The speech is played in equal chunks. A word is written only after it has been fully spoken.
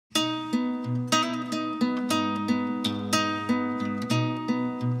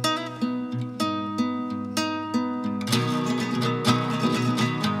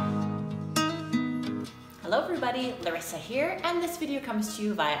here, and this video comes to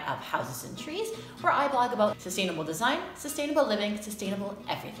you via Of Houses and Trees, where I blog about sustainable design, sustainable living, sustainable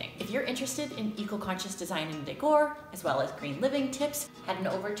everything. If you're interested in eco-conscious design and decor, as well as green living tips, head on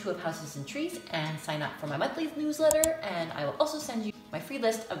over to Of Houses and Trees and sign up for my monthly newsletter, and I will also send you my free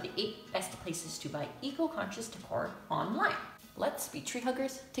list of the 8 best places to buy eco-conscious decor online. Let's be tree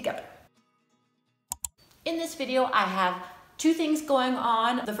huggers together. In this video, I have 2 things going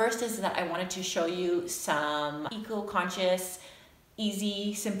on. The first is that I wanted to show you some eco-conscious,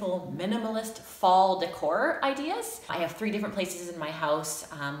 easy, simple, minimalist fall decor ideas. I have 3 different places in my house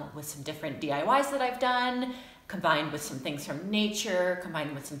with some different DIYs that I've done, combined with some things from nature,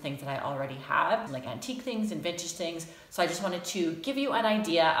 combined with some things that I already have, like antique things and vintage things. So I just wanted to give you an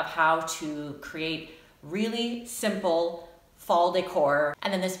idea of how to create really simple fall decor.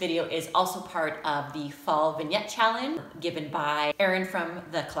 And then this video is also part of the fall vignette challenge given by Erin from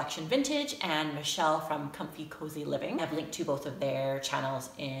the Collection Vintage and Michelle from Comfy Cozy Living. I've linked to both of their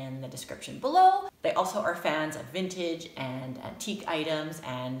channels in the description below. They also are fans of vintage and antique items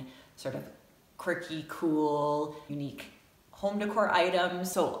and sort of quirky, cool, unique home decor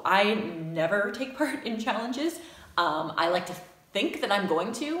items. So I never take part in challenges. I like to think that I'm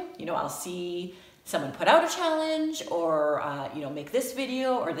going to. You know, I'll see someone put out a challenge or you know, make this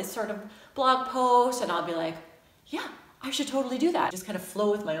video or this sort of blog post, and I'll be like, yeah, I should totally do that. Just kind of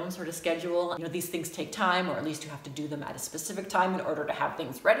flow with my own sort of schedule. You know, these things take time, or at least you have to do them at a specific time in order to have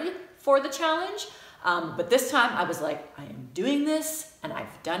things ready for the challenge. But this time I was like, I am doing this and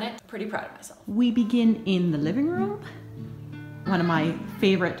I've done it. Pretty proud of myself. We begin in the living room, one of my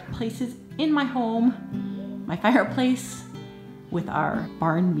favorite places in my home, my fireplace, with our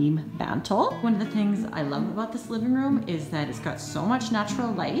barn beam mantle. One of the things I love about this living room is that it's got so much natural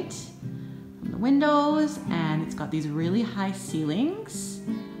light from the windows, and it's got these really high ceilings.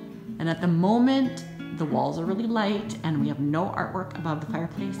 And at the moment, the walls are really light and we have no artwork above the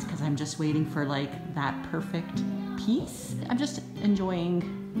fireplace because I'm just waiting for like that perfect piece. I'm just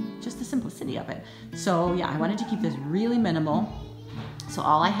enjoying just the simplicity of it. So yeah, I wanted to keep this really minimal. So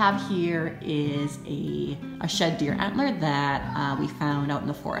all I have here is a shed deer antler that we found out in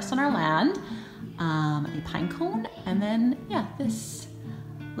the forest on our land, a pine cone, and then yeah, this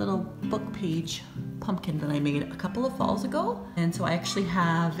little book page pumpkin that I made a couple of falls ago. And so I actually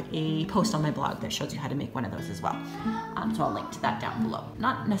have a post on my blog that shows you how to make one of those as well. So I'll link to that down below.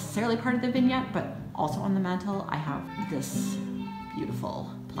 Not necessarily part of the vignette, but also on the mantle, I have this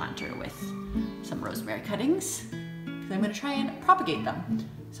beautiful planter with some rosemary cuttings. I'm going to try and propagate them.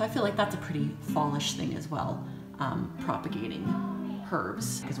 So I feel like that's a pretty fallish thing as well, propagating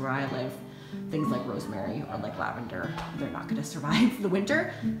herbs. Because where I live, things like rosemary or like lavender, they're not going to survive the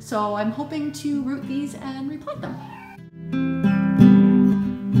winter. So I'm hoping to root these and replant them.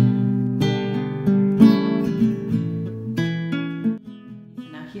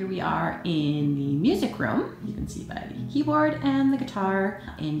 Now here we are in the music room. You can see by the keyboard and the guitar.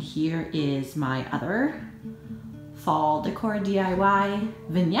 And here is my other fall decor DIY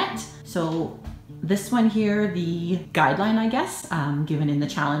vignette. So this one here, the guideline, I guess, given in the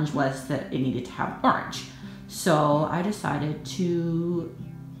challenge was that it needed to have orange. So I decided to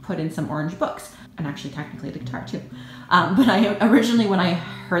put in some orange books, and actually technically the guitar too. But I originally, when I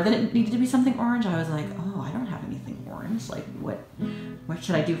heard that it needed to be something orange, I was like, oh, I don't have anything orange. Like what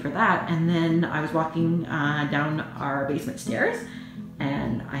should I do for that? And then I was walking down our basement stairs,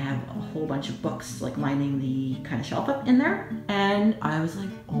 and I have a whole bunch of books like lining the kind of shelf up in there. And I was like,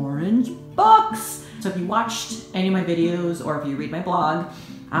 orange books. So if you watched any of my videos or if you read my blog,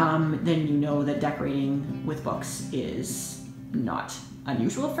 then you know that decorating with books is not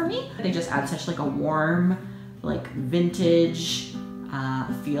unusual for me. They just add such like a warm, like vintage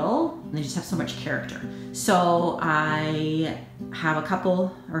feel. And they just have so much character. So I have a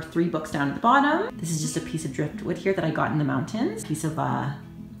couple or 3 books down at the bottom. This is just a piece of driftwood here that I got in the mountains. A piece of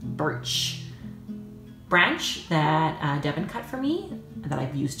birch branch that Devin cut for me that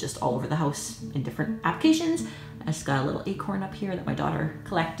I've used just all over the house in different applications. I just got a little acorn up here that my daughter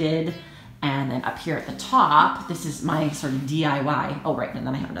collected. And then up here at the top, this is my sort of DIY. Oh, right, and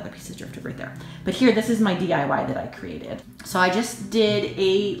then I have another piece of driftwood right there. But here, this is my DIY that I created. So I just did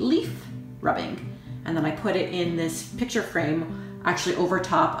a leaf rubbing, and then I put it in this picture frame, actually over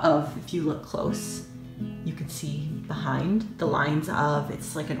top of, if you look close, you can see behind the lines of,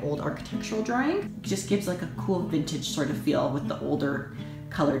 it's like an old architectural drawing. It just gives like a cool vintage sort of feel with the older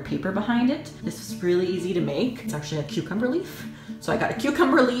colored paper behind it. This was really easy to make. It's actually a cucumber leaf. So I got a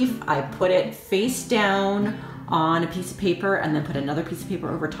cucumber leaf, I put it face down on a piece of paper and then put another piece of paper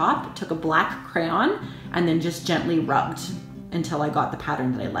over top, took a black crayon and then just gently rubbed until I got the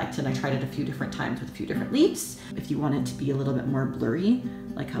pattern that I liked, and I tried it a few different times with a few different leaves. If you want it to be a little bit more blurry,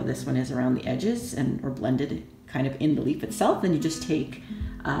 like how this one is around the edges or blended kind of in the leaf itself, then you just take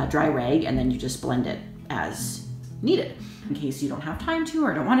a dry rag and then you just blend it as needed. In case you don't have time to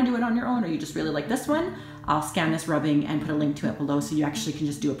or don't want to do it on your own, or you just really like this one, I'll scan this rubbing and put a link to it below, so you actually can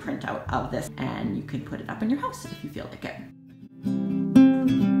just do a printout of this and you can put it up in your house if you feel like it.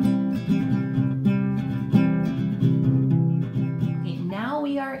 Okay, now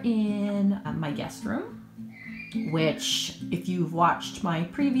we are in my guest room, which if you've watched my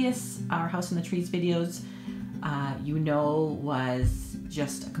previous Our House in the Trees videos, you know was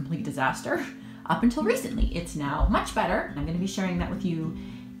just a complete disaster up until recently. It's now much better. I'm going to be sharing that with you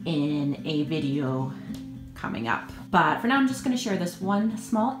in a video coming up. But for now, I'm just going to share this one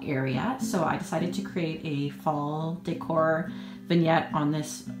small area. So I decided to create a fall decor vignette on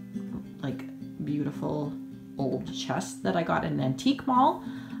this like beautiful old chest that I got in an antique mall.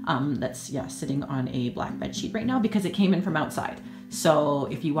 That's sitting on a black bed sheet right now because it came in from outside. So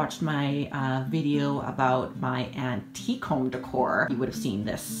if you watched my video about my antique home decor, you would have seen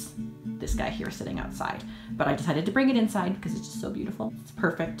this guy here sitting outside. But I decided to bring it inside because it's just so beautiful. It's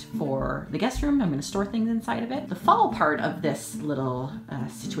perfect for the guest room. I'm going to store things inside of it. The fall part of this little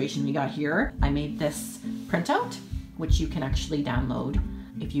situation we got here, I made this printout, which you can actually download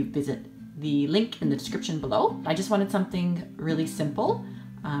if you visit the link in the description below. I just wanted something really simple.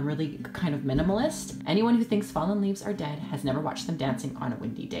 Really kind of minimalist. Anyone who thinks fallen leaves are dead has never watched them dancing on a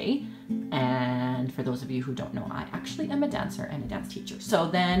windy day. And for those of you who don't know, I actually am a dancer and a dance teacher. So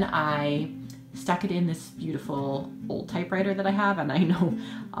then I stuck it in this beautiful old typewriter that I have. And I know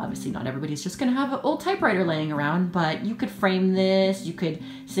obviously not everybody's just gonna have an old typewriter laying around, but you could frame this, you could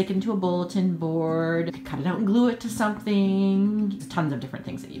stick it into a bulletin board, you could cut it out and glue it to something. There's tons of different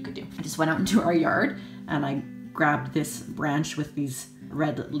things that you could do. I just went out into our yard and I grabbed this branch with these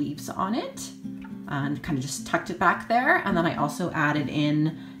red leaves on it and kind of just tucked it back there. And then I also added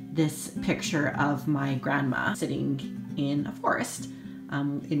in this picture of my grandma sitting in a forest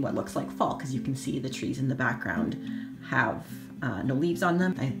in what looks like fall, because you can see the trees in the background have no leaves on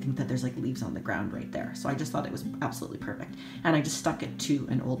them. I think that there's like leaves on the ground right there. So I just thought it was absolutely perfect. And I just stuck it to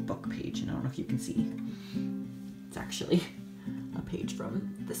an old book page, and I don't know if you can see. It's actually a page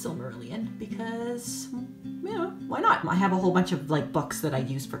from the Silmarillion because, why not? I have a whole bunch of like books that I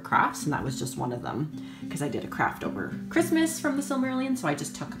use for crafts, and that was just one of them because I did a craft over Christmas from the Silmarillion, so I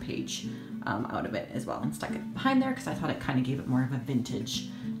just took a page out of it as well and stuck it behind there because I thought it kind of gave it more of a vintage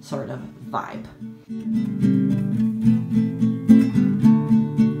sort of vibe.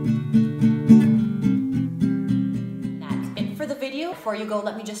 Before you go,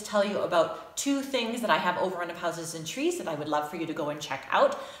 let me just tell you about two things that I have over on Houses and Trees that I would love for you to go and check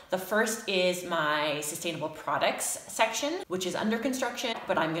out. The first is my sustainable products section, which is under construction,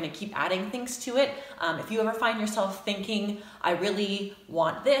 but I'm going to keep adding things to it. If you ever find yourself thinking, I really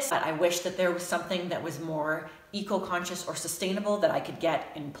want this, but I wish that there was something that was more eco-conscious or sustainable that I could get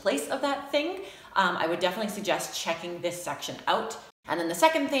in place of that thing, I would definitely suggest checking this section out. And then the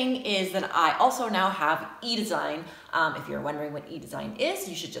second thing is that I also now have eDesign. If you're wondering what eDesign is,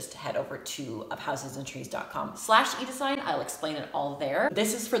 you should just head over to ofhousesandtrees.com/eDesign. I'll explain it all there.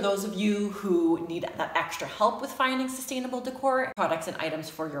 This is for those of you who need that extra help with finding sustainable decor, products and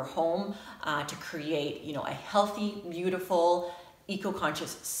items for your home to create, a healthy, beautiful,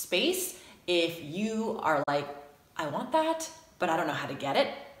 eco-conscious space. If you are like, I want that, but I don't know how to get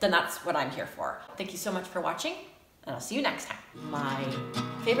it, then that's what I'm here for. Thank you so much for watching, and I'll see you next time. My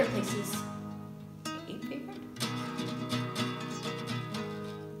favorite places, my 8 favorite?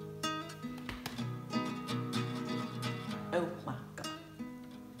 Oh my God.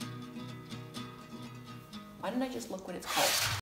 Why didn't I just look what it's called?